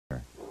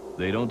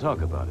They don't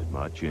talk about it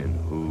much in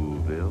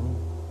Whoville.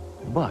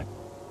 But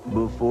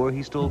before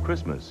he stole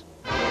Christmas,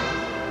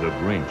 the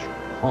Grinch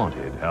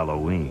haunted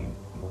Halloween.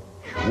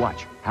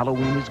 Watch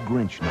Halloween is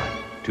Grinch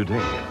Night today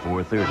at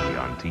 4:30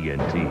 on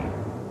TNT.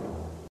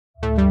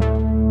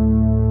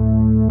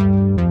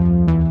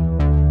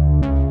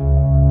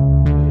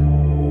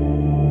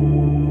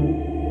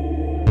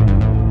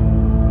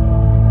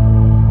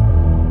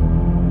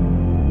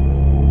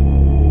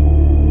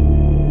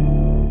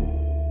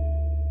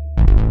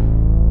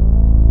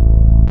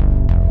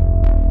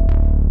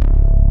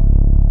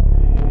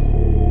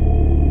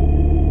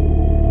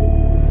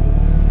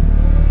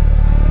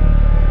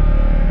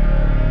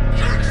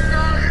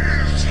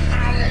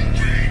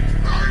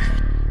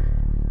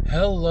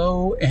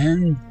 Hello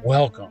and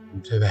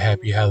welcome to the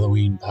Happy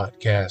Halloween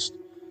podcast.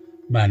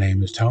 My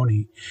name is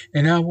Tony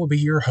and I will be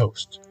your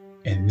host,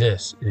 and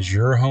this is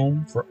your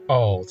home for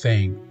all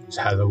things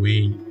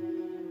Halloween.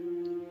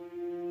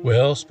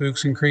 Well,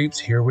 spooks and creeps,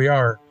 here we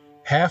are,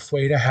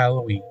 halfway to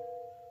Halloween.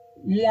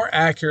 More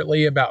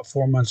accurately, about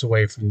 4 months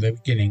away from the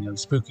beginning of the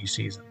spooky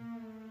season.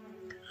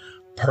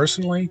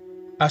 Personally,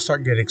 I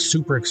start getting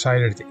super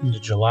excited at the end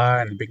of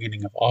July and the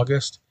beginning of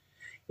August.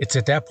 It's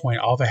at that point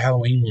all the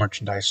Halloween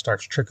merchandise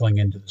starts trickling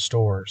into the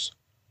stores.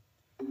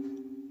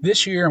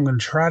 This year I'm going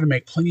to try to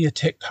make plenty of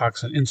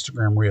TikToks and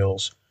Instagram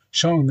reels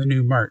showing the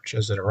new merch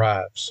as it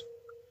arrives.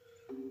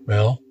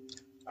 Well,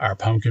 our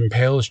pumpkin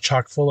pail is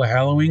chock full of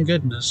Halloween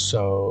goodness,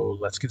 so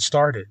let's get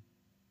started.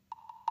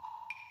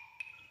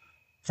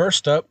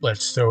 First up,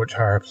 let's throw it to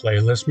our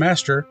playlist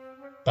master,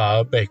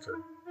 Bob Baker.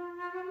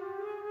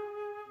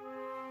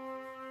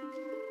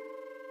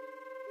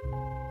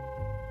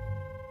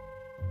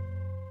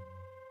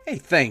 Hey,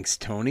 thanks,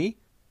 Tony.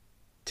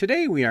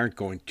 Today we aren't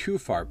going too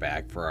far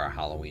back for our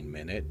Halloween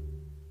Minute.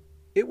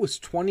 It was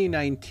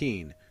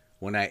 2019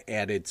 when I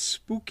added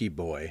Spooky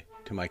Boy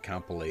to my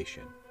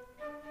compilation.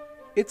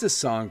 It's a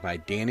song by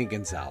Danny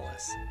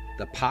Gonzalez,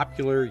 the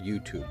popular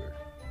YouTuber.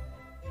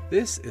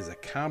 This is a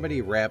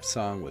comedy rap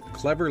song with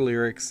clever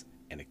lyrics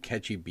and a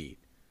catchy beat.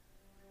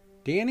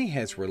 Danny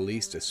has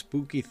released a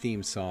spooky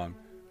theme song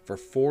for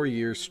 4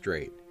 years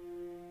straight.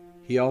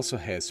 He also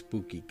has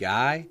Spooky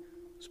Guy,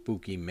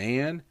 Spooky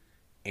Man,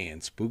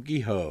 and Spooky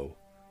Ho.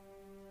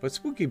 But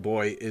Spooky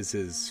Boy is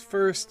his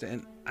first,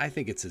 and I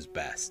think it's his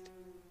best.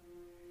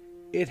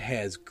 It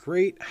has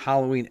great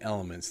Halloween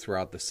elements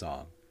throughout the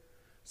song,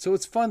 so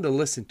it's fun to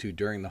listen to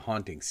during the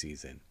haunting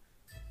season.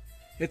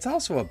 It's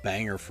also a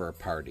banger for a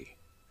party.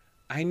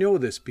 I know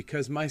this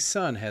because my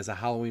son has a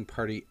Halloween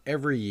party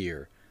every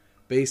year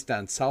based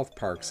on South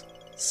Park's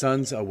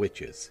Sons of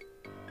Witches.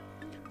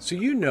 So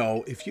you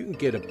know if you can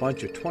get a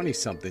bunch of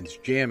 20-somethings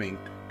jamming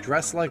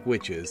dressed like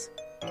witches,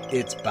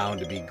 it's bound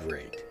to be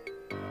great.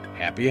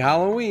 Happy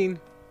Halloween!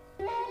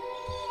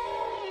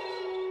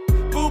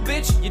 Boo,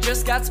 bitch, you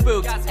just got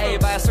spooked. Hey,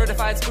 by a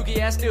certified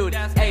spooky-ass dude.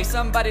 Hey,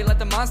 somebody let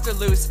the monster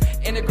loose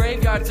in a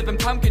graveyard sipping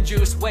pumpkin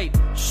juice. Wait,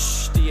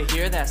 shh, do you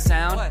hear that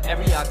sound? What?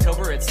 Every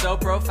October, it's so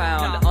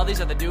profound. All these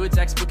other dudes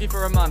act spooky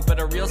for a month, but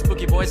a real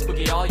spooky boy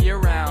spooky all year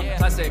round. Yeah.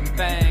 Plastic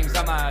bangs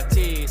on my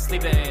teeth,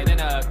 sleeping in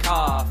a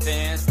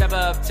coffin. Step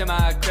up to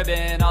my crib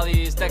and all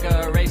these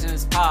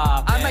decorations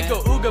pop. I might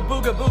go ooga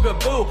booga booga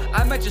boo.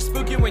 I might just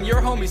spook you when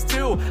you're homies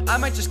too. I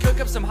might just cook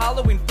up some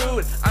Halloween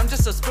food. I'm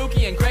just so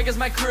spooky and Greg is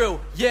my crew.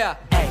 Yeah.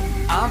 Hey,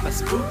 I'm a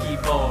spooky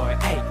boy,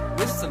 hey,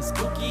 with some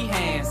spooky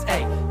hands,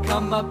 hey,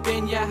 come up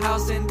in your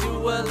house and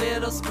do a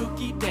little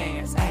spooky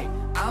dance, hey,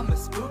 I'm a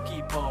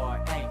spooky boy,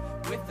 hey,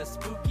 with a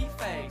spooky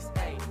face,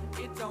 hey,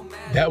 it don't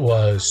matter. That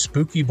was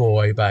Spooky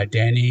Boy by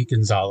Danny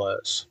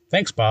Gonzalez.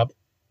 Thanks, Bob.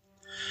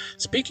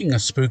 Speaking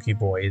of spooky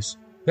boys,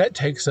 that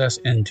takes us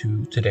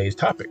into today's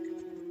topic.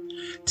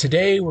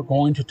 Today we're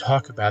going to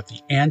talk about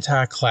the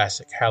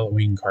anti-classic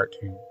Halloween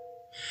cartoon.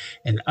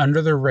 And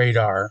under the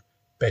radar,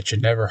 bet you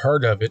never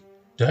heard of it,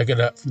 dug it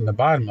up from the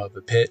bottom of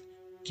the pit,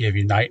 give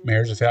you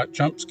nightmares without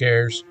jump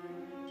scares.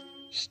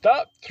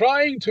 Stop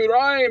trying to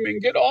rhyme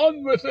and get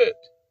on with it.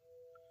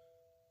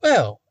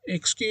 Well,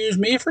 excuse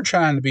me for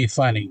trying to be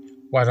funny.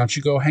 Why don't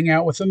you go hang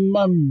out with a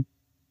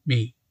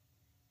mummy?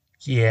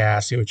 Yeah,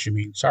 I see what you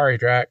mean. Sorry,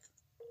 Drac.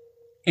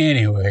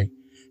 Anyway,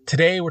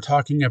 today we're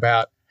talking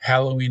about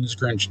Halloween is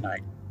Grinch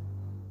Night.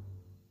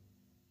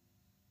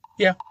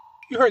 Yeah,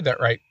 you heard that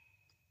right.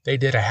 They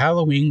did a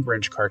Halloween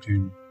Grinch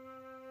cartoon.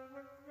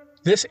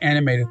 This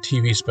animated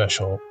TV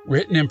special,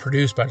 written and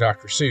produced by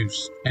Dr.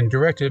 Seuss and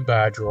directed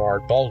by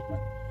Gerard Baldwin,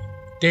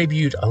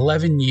 debuted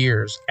 11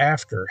 years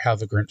after How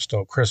the Grinch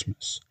Stole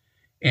Christmas,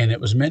 and it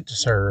was meant to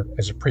serve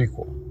as a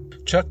prequel.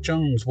 Chuck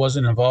Jones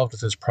wasn't involved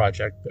with this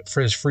project, but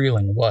Friz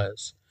Freleng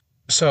was.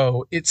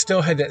 So it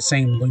still had that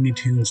same Looney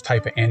Tunes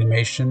type of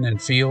animation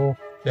and feel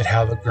that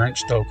How the Grinch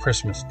Stole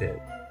Christmas did.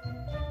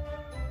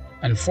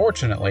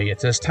 Unfortunately, at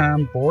this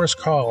time, Boris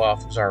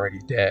Karloff was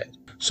already dead,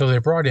 so they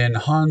brought in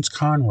Hans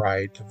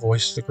Conried to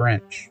voice the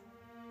Grinch.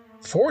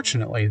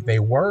 Fortunately, they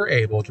were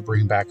able to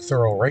bring back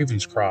Thurl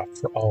Ravenscroft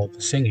for all of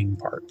the singing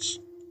parts.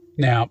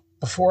 Now,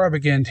 before I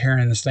begin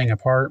tearing this thing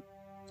apart,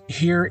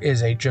 here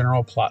is a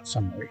general plot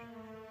summary.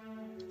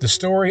 The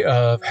story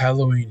of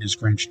Halloween is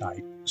Grinch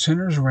Night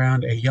centers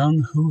around a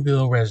young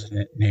Whoville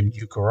resident named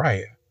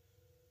Euchariah,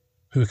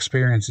 who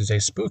experiences a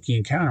spooky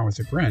encounter with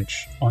the Grinch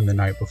on the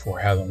night before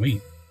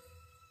Halloween.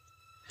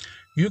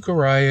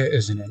 Euchariah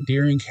is an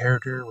endearing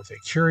character with a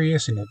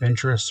curious and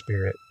adventurous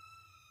spirit.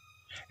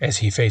 As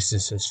he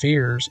faces his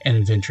fears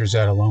and ventures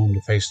out alone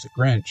to face the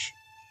Grinch,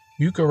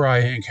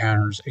 Euchariah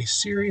encounters a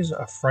series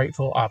of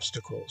frightful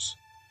obstacles,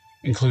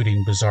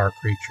 including bizarre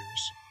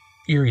creatures,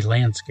 eerie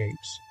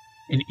landscapes,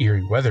 and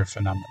eerie weather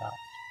phenomena,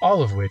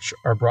 all of which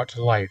are brought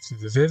to life through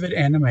the vivid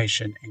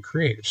animation and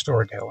creative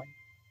storytelling.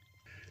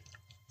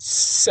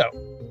 So,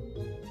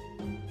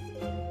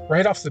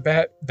 right off the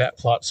bat, that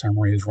plot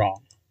summary is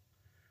wrong.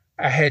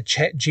 I had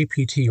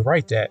ChatGPT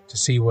write that to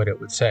see what it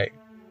would say.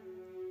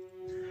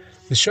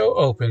 The show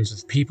opens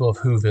with people of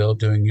Whoville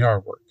doing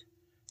yard work.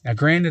 Now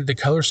granted, the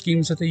color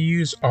schemes that they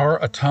use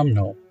are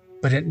autumnal,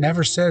 but it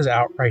never says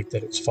outright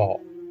that it's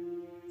fall.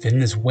 Then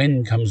this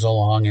wind comes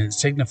along and it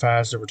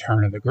signifies the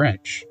return of the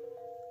Grinch.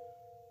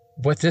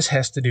 What this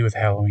has to do with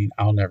Halloween,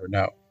 I'll never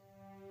know.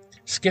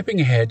 Skipping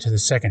ahead to the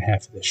second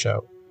half of the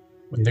show,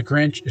 when the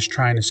Grinch is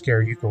trying to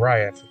scare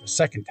Euchariah for the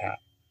second time,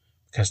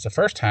 because the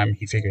first time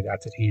he figured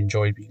out that he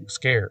enjoyed being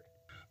scared.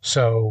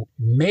 So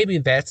maybe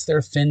that's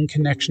their thin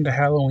connection to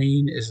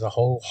Halloween, is the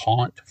whole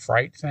haunt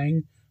fright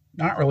thing.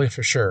 Not really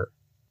for sure.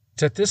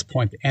 It's at this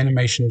point the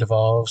animation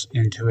devolves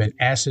into an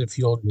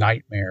acid-fueled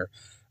nightmare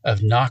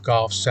of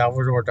knockoff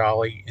Salvador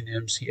Dali and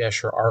M.C.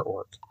 Escher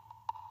artwork.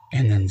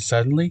 And then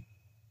suddenly,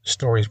 the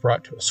story is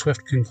brought to a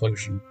swift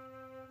conclusion.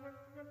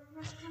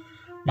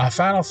 My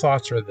final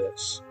thoughts are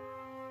this.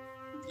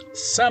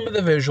 Some of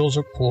the visuals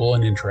are cool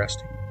and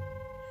interesting.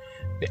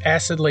 The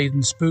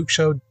acid-laden spook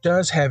show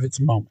does have its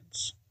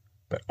moments,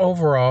 but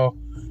overall,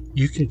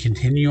 you can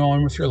continue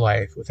on with your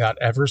life without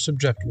ever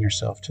subjecting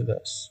yourself to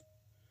this.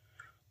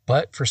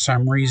 But for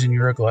some reason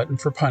you're a glutton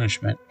for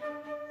punishment,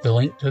 the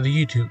link to the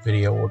YouTube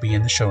video will be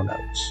in the show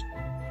notes.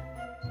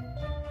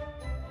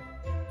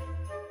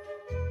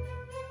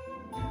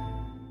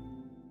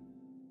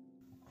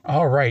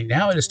 Alright,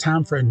 now it is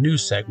time for a new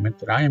segment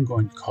that I am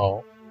going to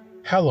call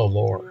Hallow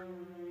Lore.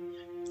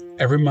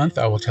 Every month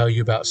I will tell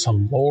you about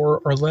some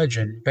lore or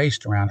legend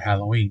based around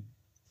Halloween.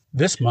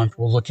 This month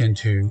we'll look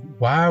into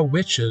why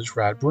witches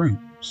ride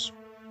brooms.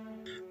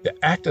 The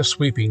act of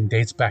sweeping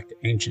dates back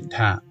to ancient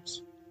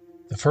times.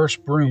 The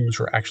first brooms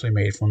were actually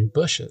made from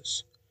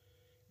bushes,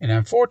 and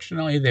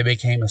unfortunately they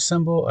became a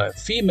symbol of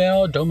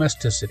female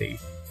domesticity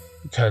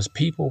because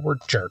people were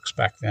jerks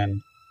back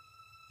then.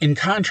 In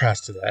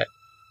contrast to that,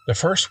 the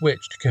first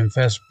witch to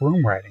confess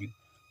broom riding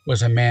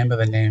was a man by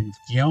the name of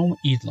Guillaume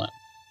Edelin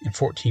in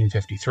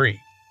 1453.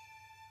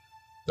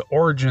 The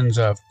origins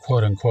of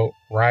quote-unquote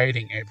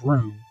riding a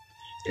broom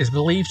is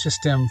believed to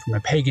stem from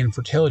a pagan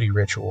fertility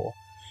ritual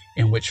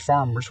in which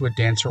farmers would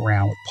dance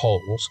around with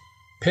poles,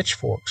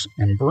 pitchforks,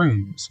 and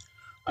brooms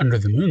under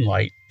the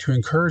moonlight to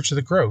encourage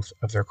the growth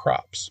of their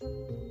crops.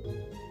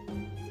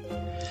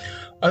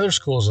 Other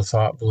schools of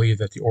thought believe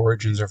that the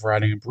origins of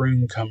riding a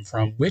broom come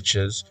from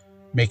witches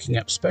making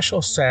up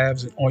special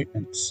salves and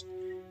ointments,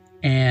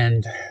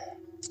 and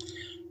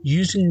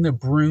using the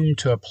broom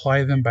to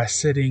apply them by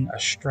sitting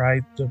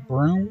astride the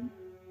broom,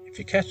 if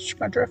you catch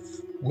my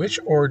drift. Which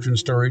origin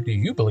story do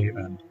you believe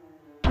in?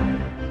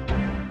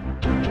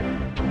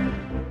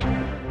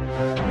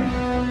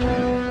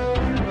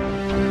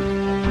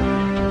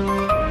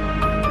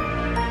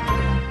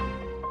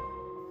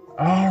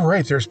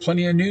 Alright, there's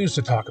plenty of news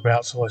to talk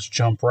about, so let's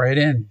jump right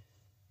in.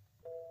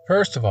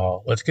 First of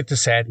all, let's get the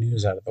sad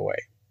news out of the way.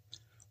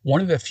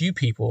 One of the few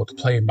people to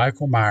play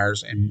Michael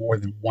Myers in more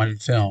than one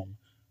film,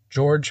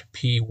 George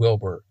P.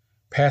 Wilbur,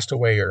 passed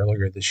away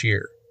earlier this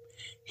year.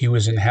 He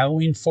was in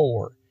Halloween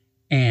 4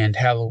 and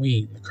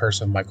Halloween, The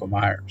Curse of Michael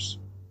Myers.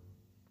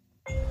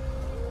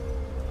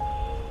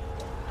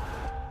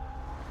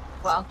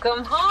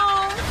 Welcome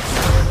home.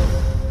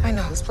 I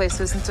know this place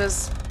isn't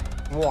as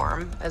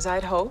warm as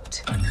I'd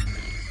hoped,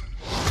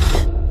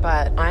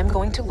 but I'm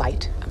going to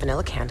light a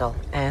vanilla candle,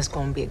 and it's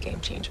going to be a game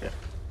changer.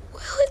 Will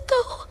it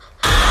though?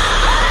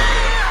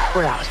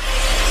 We're out.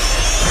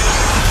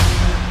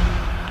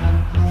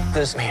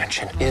 This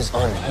mansion is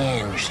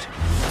unhinged.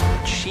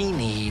 She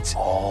needs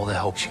all the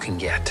help she can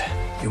get.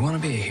 You want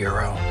to be a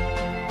hero?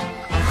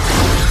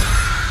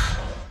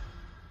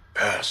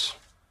 Pass.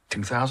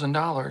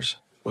 $2,000.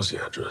 What's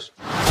the address?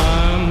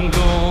 I'm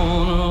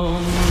gonna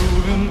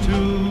move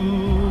into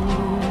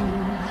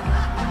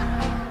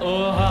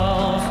a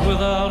house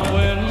without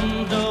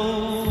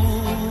windows,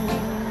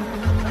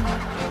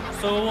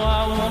 so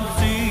I won't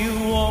see you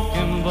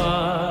walking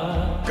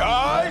by.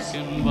 Guys?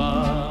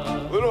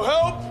 Little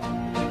help?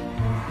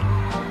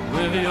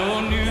 With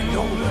your new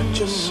I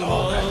just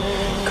saw that.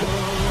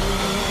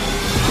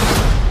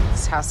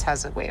 This house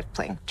has a way of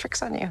playing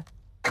tricks on you.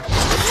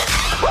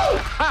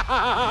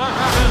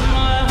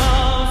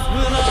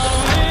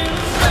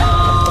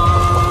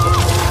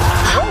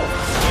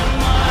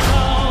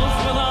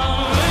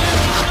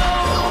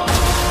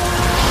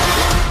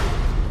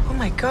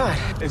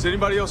 God. Is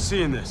anybody else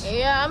seeing this?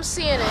 Yeah, I'm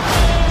seeing it.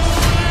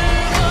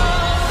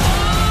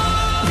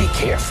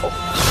 careful.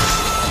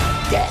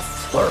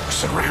 Death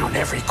lurks around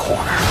every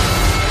corner.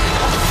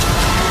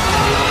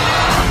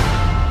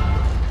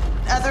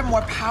 Other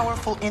more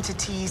powerful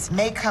entities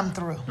may come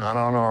through. Not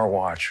on our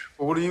watch.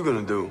 Well, what are you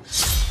gonna do?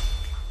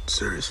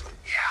 Seriously?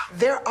 Yeah.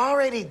 They're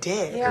already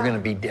dead. They're gonna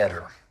be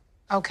deader.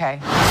 Okay.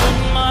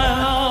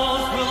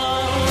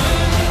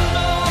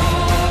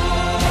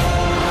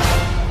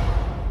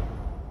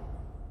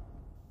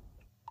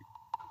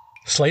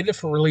 Slated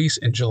for release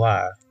in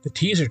July, the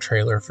teaser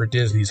trailer for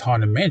Disney's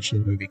Haunted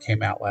Mansion movie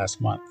came out last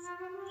month.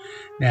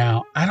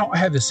 Now, I don't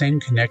have the same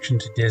connection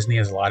to Disney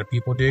as a lot of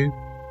people do,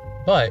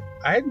 but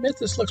I admit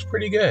this looks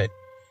pretty good.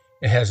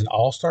 It has an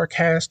all-star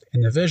cast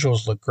and the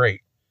visuals look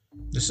great.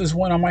 This is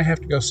one I might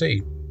have to go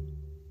see.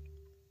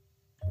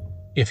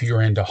 If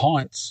you're into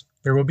haunts,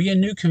 there will be a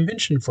new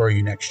convention for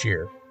you next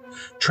year.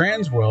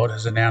 Transworld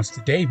has announced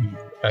the debut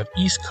of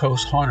East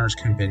Coast Haunters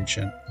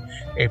Convention,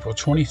 April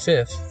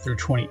 25th through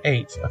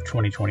 28th of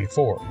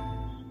 2024,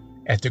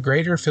 at the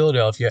Greater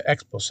Philadelphia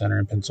Expo Center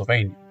in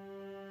Pennsylvania.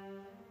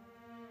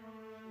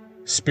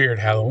 Spirit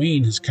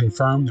Halloween has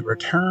confirmed the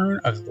return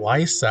of the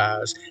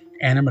life-size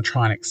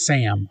animatronic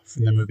Sam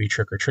from the movie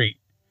Trick or Treat.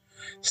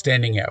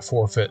 Standing at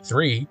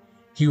 4'3",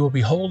 he will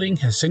be holding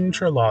his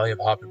signature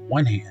lollipop in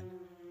one hand,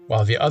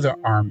 while the other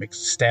arm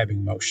makes a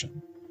stabbing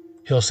motion.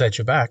 He'll set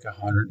you back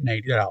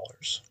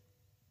 $180.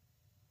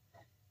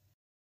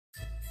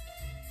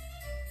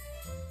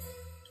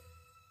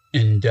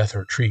 In Death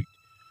or Treat,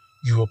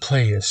 you will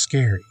play as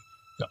Scary,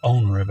 the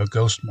owner of a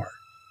ghost mart,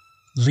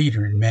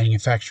 leader in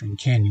manufacturing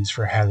candies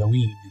for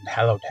Halloween in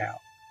Hallowtown.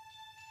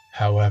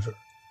 However,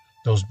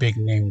 those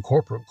big-name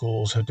corporate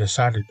ghouls have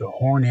decided to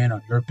horn in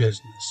on your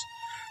business,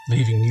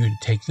 leaving you to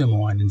take them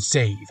on and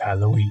save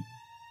Halloween.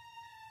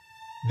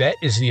 That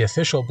is the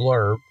official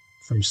blurb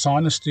from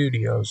Sauna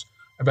Studios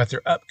about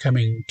their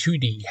upcoming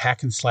 2D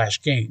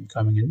hack-and-slash game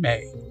coming in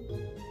May.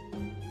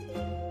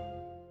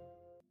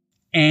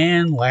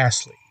 And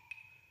lastly,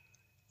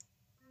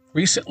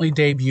 recently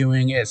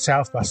debuting at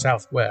South by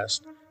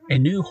Southwest, a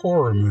new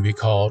horror movie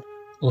called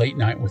Late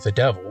Night with the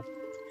Devil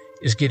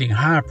is getting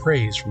high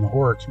praise from the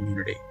horror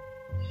community.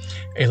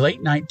 A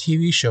late-night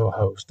TV show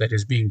host that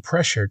is being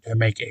pressured to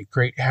make a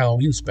great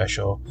Halloween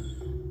special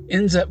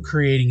ends up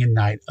creating a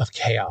night of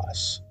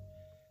chaos.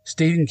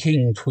 Stephen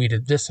King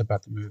tweeted this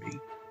about the movie: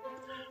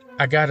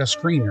 "I got a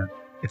screener.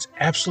 It's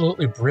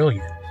absolutely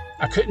brilliant.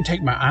 I couldn't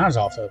take my eyes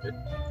off of it.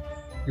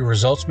 Your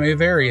results may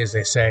vary, as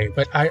they say,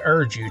 but I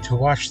urge you to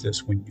watch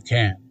this when you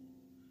can."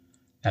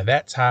 Now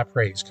that's high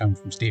praise coming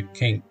from Stephen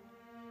King.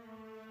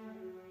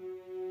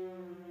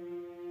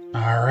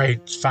 All right,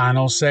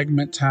 final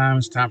segment time.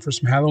 It's time for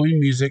some Halloween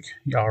music.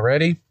 Y'all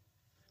ready?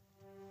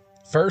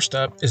 First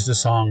up is the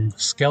song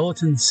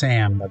Skeleton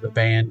Sam by the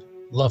band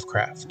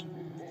Lovecraft.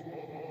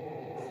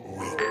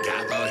 We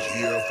gather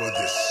here for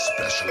this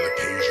special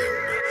occasion.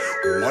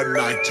 One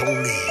night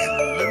only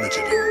and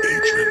limited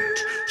engagement.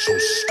 So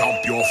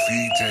stomp your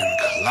feet and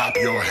clap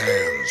your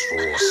hands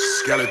for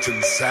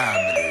Skeleton Sam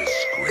and his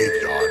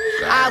graveyard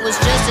band. I was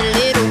just a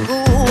little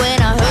ghoul when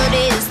I heard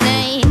his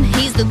name.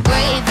 He's the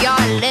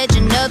graveyard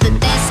legend of the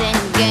dancing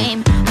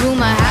game.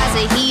 Rumor has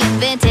it he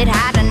invented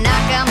how to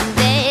knock 'em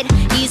dead.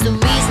 He's the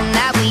reason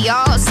that we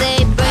all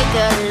say break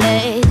a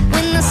leg.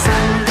 When the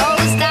sun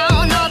goes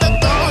down, all the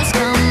ghosts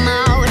come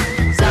out.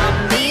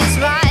 Zombies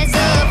rise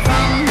up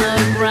from the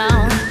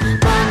ground.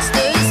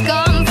 Monsters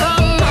come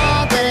from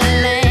all the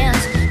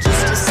lands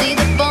just to see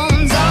the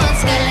bones on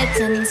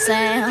Skeleton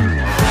Sam.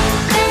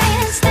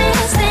 Dance,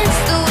 dance, dance,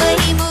 the way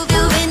he move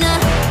you in a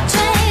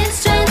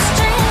trance, trance,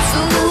 trance.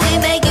 Ooh, we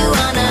make you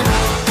wanna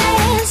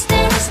dance,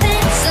 dance,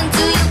 dance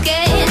until you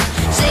get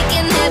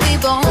shaking every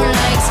bone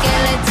like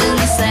Skeleton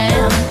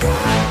Sam.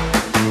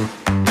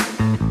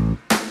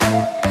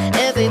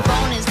 Every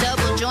bone is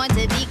double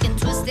jointed, he can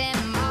twist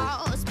them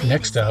all.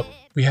 Next up,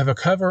 we have a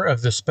cover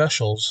of the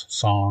Specials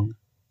song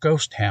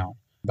Ghost Town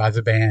by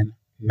the band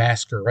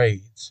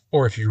Masquerades,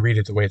 or if you read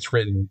it the way it's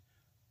written,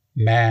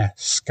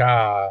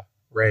 Masquerades.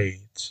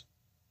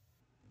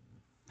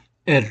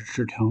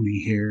 Editor Tony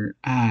here.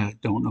 I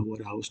don't know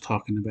what I was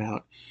talking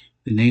about.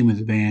 The name of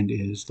the band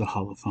is the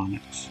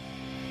Holophonics.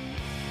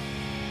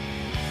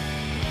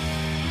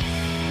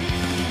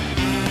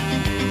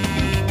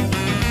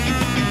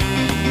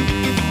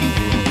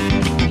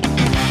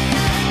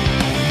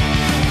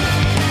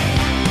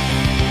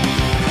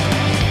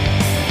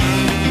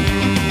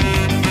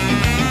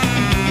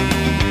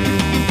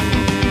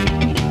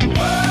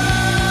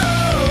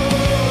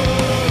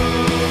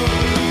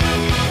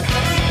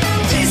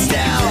 This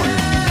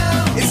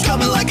town is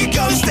coming like a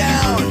ghost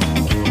town.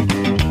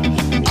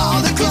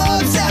 All the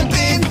clubs have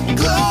been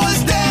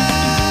closed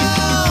down.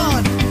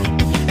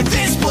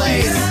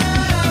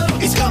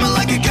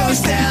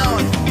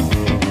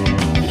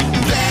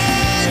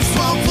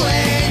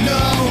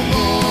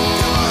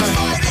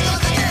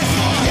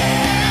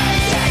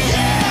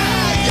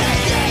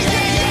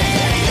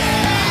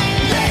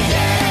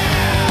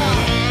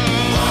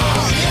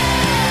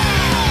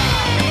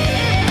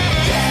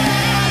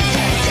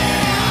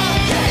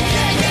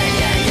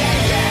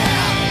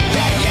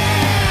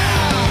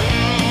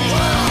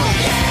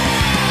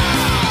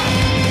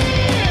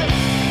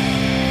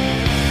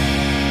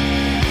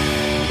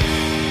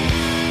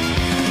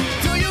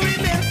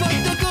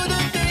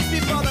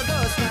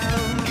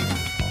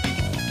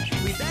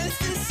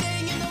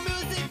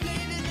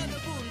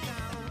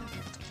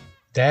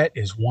 That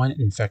is one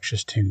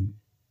infectious tune.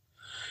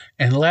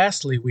 And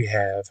lastly, we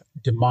have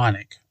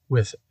Demonic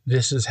with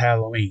This Is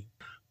Halloween.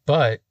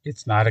 But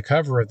it's not a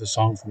cover of the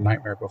song from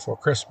Nightmare Before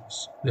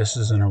Christmas. This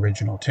is an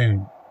original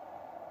tune.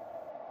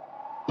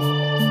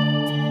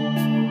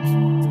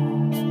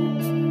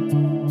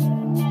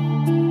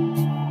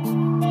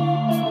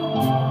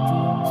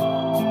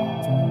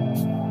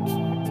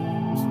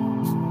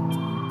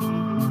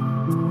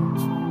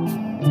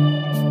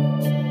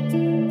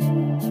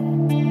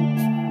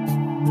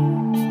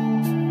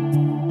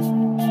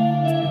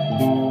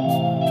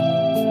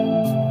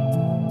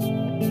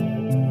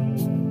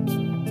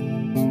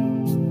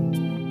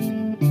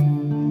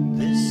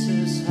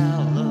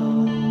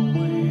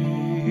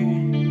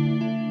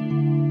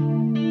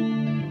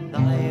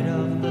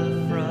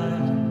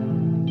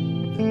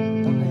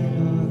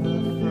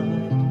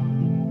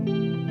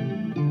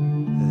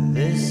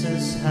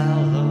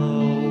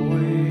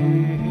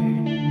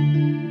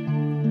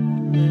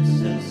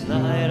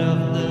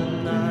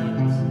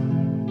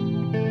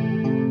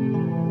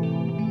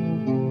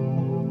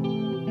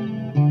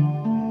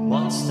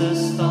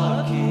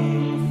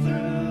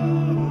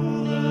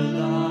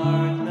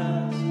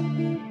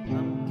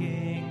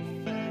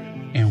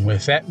 And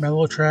with that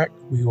mellow track,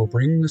 we will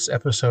bring this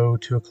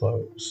episode to a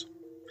close.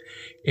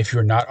 If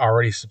you're not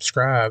already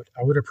subscribed,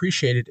 I would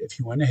appreciate it if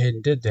you went ahead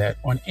and did that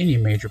on any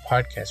major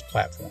podcast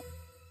platform.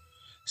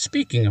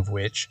 Speaking of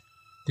which,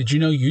 did you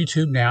know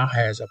YouTube now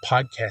has a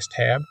podcast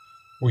tab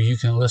where you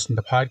can listen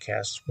to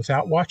podcasts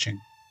without watching?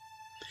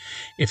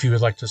 If you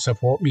would like to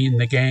support me and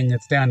the gang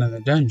that's down in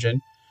the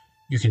dungeon,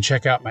 you can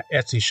check out my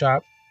Etsy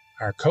shop,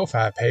 our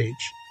Ko-Fi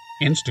page,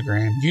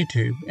 Instagram,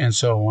 YouTube, and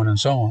so on and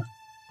so on.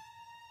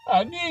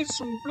 I need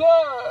some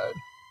blood.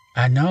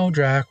 I know,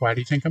 Drac. Why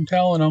do you think I'm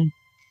telling them?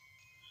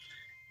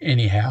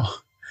 Anyhow,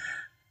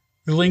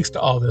 the links to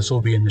all this will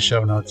be in the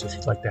show notes if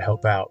you'd like to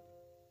help out.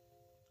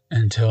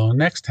 Until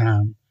next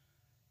time,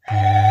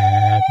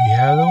 Happy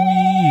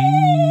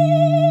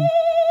Halloween.